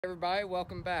Everybody,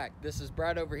 welcome back. This is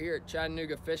Brad over here at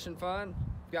Chattanooga Fishing Fun.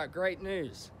 We've got great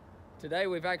news. Today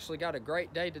we've actually got a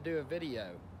great day to do a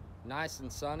video. Nice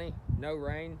and sunny, no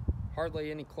rain,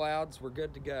 hardly any clouds, we're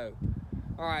good to go.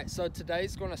 Alright, so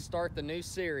today's going to start the new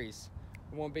series.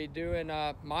 We'll be doing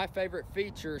my favorite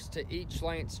features to each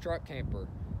Lance truck camper.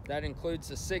 That includes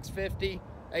the 650,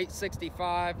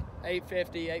 865,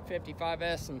 850,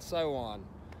 855S, and so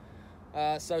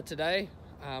on. So today,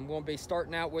 I'm going to be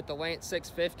starting out with the Lance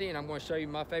 650, and I'm going to show you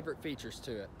my favorite features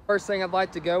to it. First thing I'd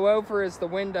like to go over is the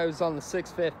windows on the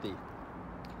 650.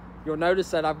 You'll notice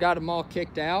that I've got them all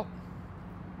kicked out.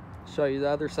 Show you the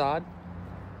other side.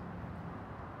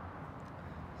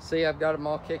 See, I've got them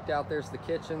all kicked out. There's the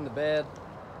kitchen, the bed.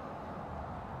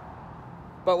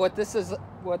 But what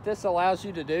this allows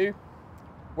you to do,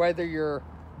 whether you're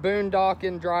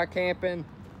boondocking, dry camping,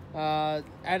 at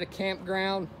a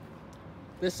campground,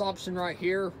 this option right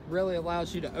here really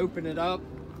allows you to open it up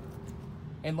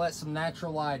and let some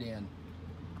natural light in.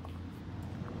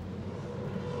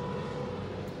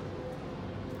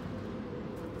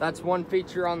 That's one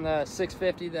feature on the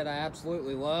 650 that I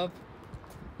absolutely love.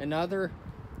 Another,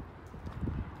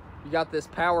 you got this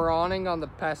power awning on the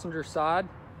passenger side.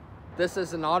 This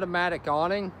is an automatic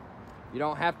awning. You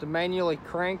don't have to manually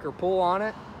crank or pull on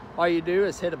it. All you do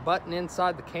is hit a button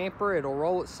inside the camper, it'll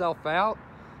roll itself out.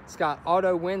 It's got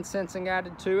auto wind sensing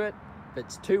added to it. If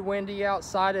it's too windy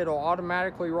outside, it'll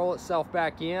automatically roll itself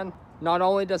back in. Not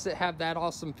only does it have that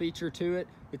awesome feature to it,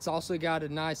 it's also got a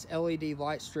nice LED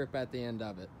light strip at the end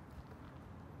of it.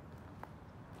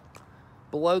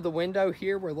 Below the window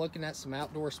here, we're looking at some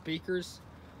outdoor speakers.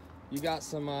 You got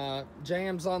some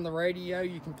jams on the radio.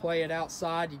 You can play it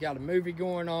outside. You got a movie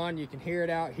going on. You can hear it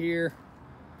out here.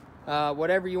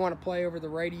 Whatever you want to play over the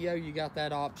radio, you got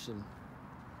that option.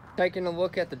 Taking a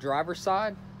look at the driver's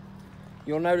side,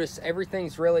 you'll notice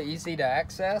everything's really easy to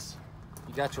access.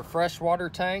 You got your freshwater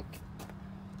tank,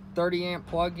 30 amp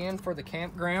plug-in for the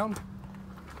campground.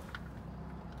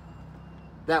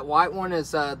 That white one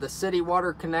is the city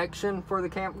water connection for the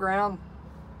campground.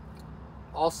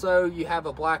 Also, you have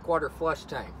a black water flush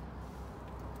tank.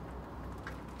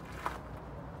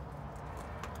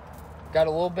 Got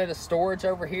a little bit of storage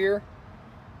over here.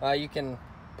 You can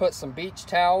put some beach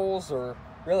towels or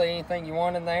really anything you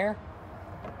want in there.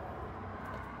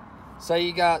 Say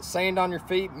you got sand on your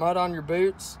feet, mud on your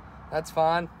boots, that's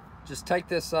fine. Just take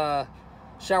this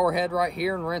shower head right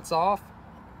here and rinse off.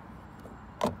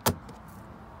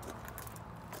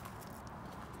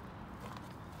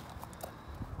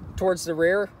 Towards the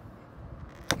rear,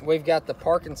 we've got the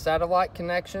park and satellite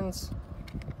connections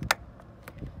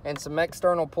and some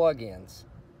external plug-ins.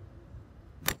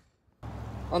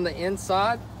 On the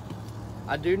inside,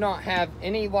 I do not have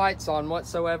any lights on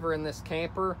whatsoever in this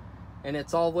camper, and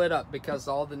it's all lit up because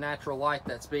of all the natural light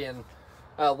that's being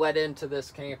let into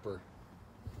this camper.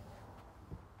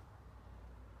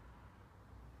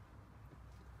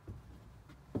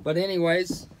 But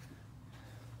anyways,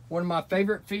 one of my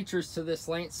favorite features to this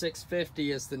Lance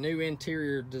 650 is the new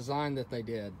interior design that they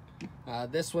did.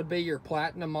 This would be your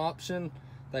platinum option.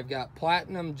 They've got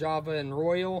platinum, Java, and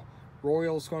Royal.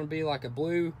 Royal's going to be like a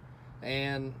blue,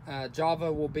 and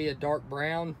Java will be a dark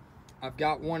brown. I've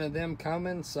got one of them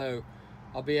coming, so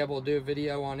I'll be able to do a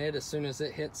video on it as soon as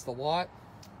it hits the lot.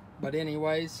 But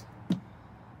anyways,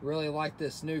 really like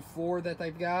this new floor that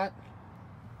they've got.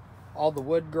 All the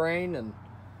wood grain and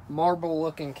marble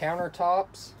looking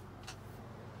countertops.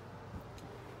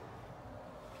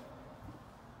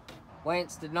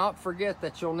 Lance did not forget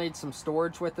that you'll need some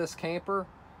storage with this camper.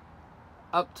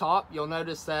 Up top, you'll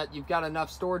notice that you've got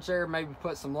enough storage there. Maybe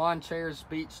put some lawn chairs,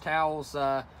 beach towels,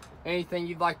 anything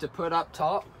you'd like to put up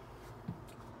top.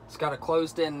 It's got a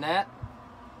closed-in net.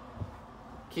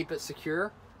 Keep it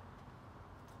secure.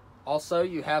 Also,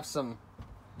 you have some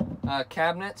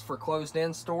cabinets for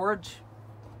closed-in storage.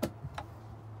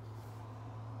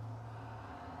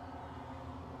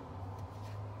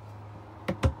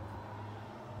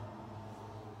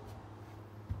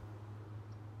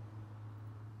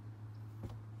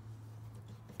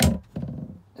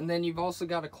 And then you've also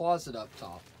got a closet up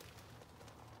top.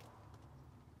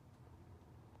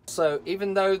 So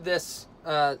even though this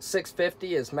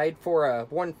 650 is made for a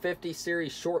 150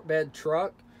 series short bed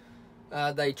truck,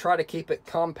 they try to keep it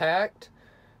compact.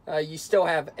 You still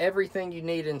have everything you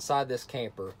need inside this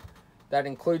camper. That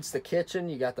includes the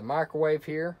kitchen. You got the microwave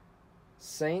here,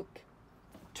 sink,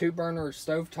 2-burner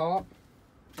stovetop,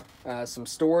 some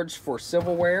storage for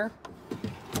silverware.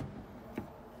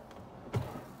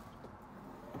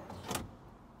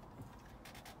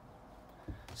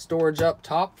 Storage up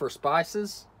top for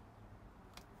spices,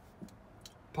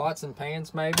 pots and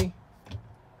pans maybe.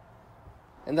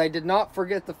 And they did not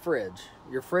forget the fridge.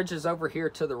 Your fridge is over here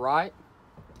to the right.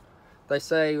 They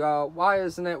say, why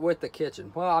isn't it with the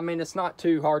kitchen? Well, I mean, it's not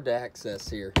too hard to access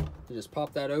here. You just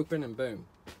pop that open and boom.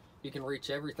 You can reach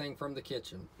everything from the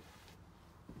kitchen.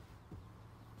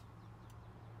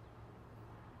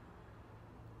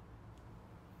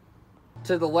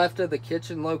 To the left of the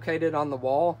kitchen, located on the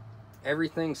wall,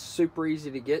 everything's super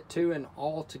easy to get to and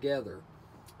all together.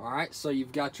 Alright, so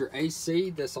you've got your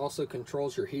AC. This also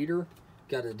controls your heater.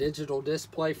 Got a digital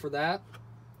display for that.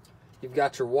 You've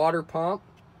got your water pump.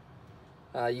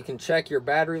 You can check your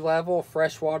battery level,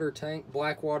 fresh water tank,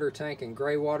 black water tank, and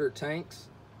gray water tanks.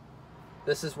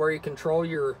 This is where you control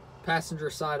your passenger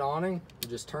side awning. You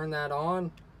just turn that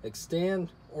on,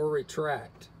 extend, or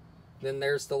retract. Then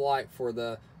there's the light for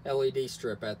the LED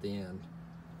strip at the end.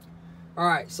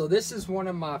 Alright, so this is one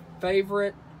of my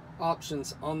favorite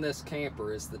options on this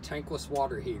camper, is the tankless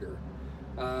water heater.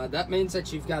 That means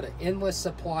that you've got an endless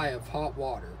supply of hot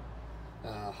water.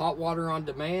 Hot water on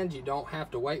demand. You don't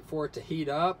have to wait for it to heat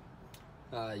up.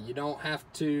 You don't have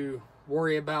to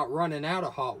worry about running out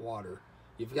of hot water.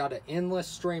 You've got an endless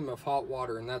stream of hot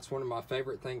water, and that's one of my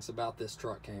favorite things about this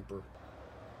truck camper.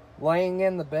 Laying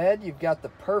in the bed, you've got the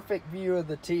perfect view of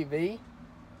the TV.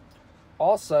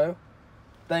 Also,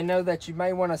 they know that you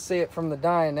may want to see it from the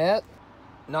dinette.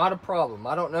 Not a problem.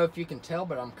 I don't know if you can tell,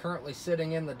 but I'm currently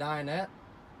sitting in the dinette.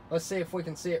 Let's see if we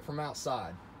can see it from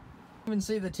outside. You can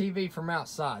see the TV from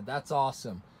outside. That's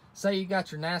awesome. Say you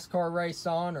got your NASCAR race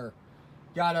on, or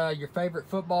got your favorite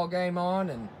football game on,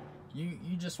 and you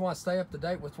just want to stay up to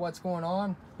date with what's going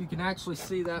on. You can actually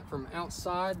see that from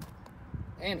outside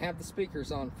and have the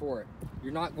speakers on for it.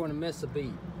 You're not going to miss a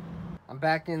beat. I'm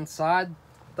back inside.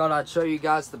 Thought I'd show you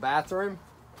guys the bathroom.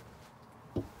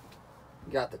 You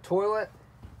got the toilet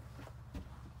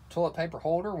paper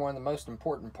holder, one of the most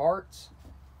important parts,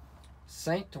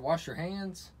 sink to wash your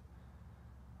hands,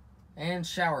 and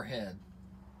shower head.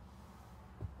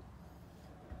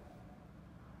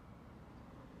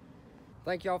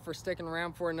 Thank y'all for sticking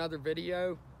around for another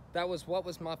video. That was what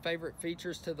was my favorite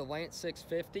features to the Lance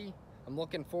 650. I'm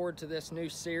looking forward to this new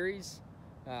series.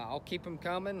 I'll keep them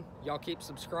coming. Y'all keep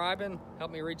subscribing.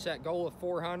 Help me reach that goal of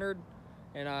 400.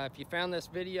 And if you found this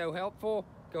video helpful,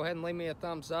 go ahead and leave me a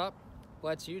thumbs up.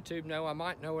 Lets YouTube know I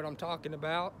might know what I'm talking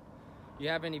about. If you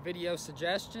have any video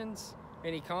suggestions,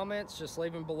 any comments, just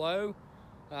leave them below.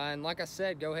 And like I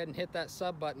said, go ahead and hit that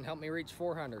sub button. Help me reach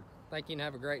 400. Thank you and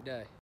have a great day.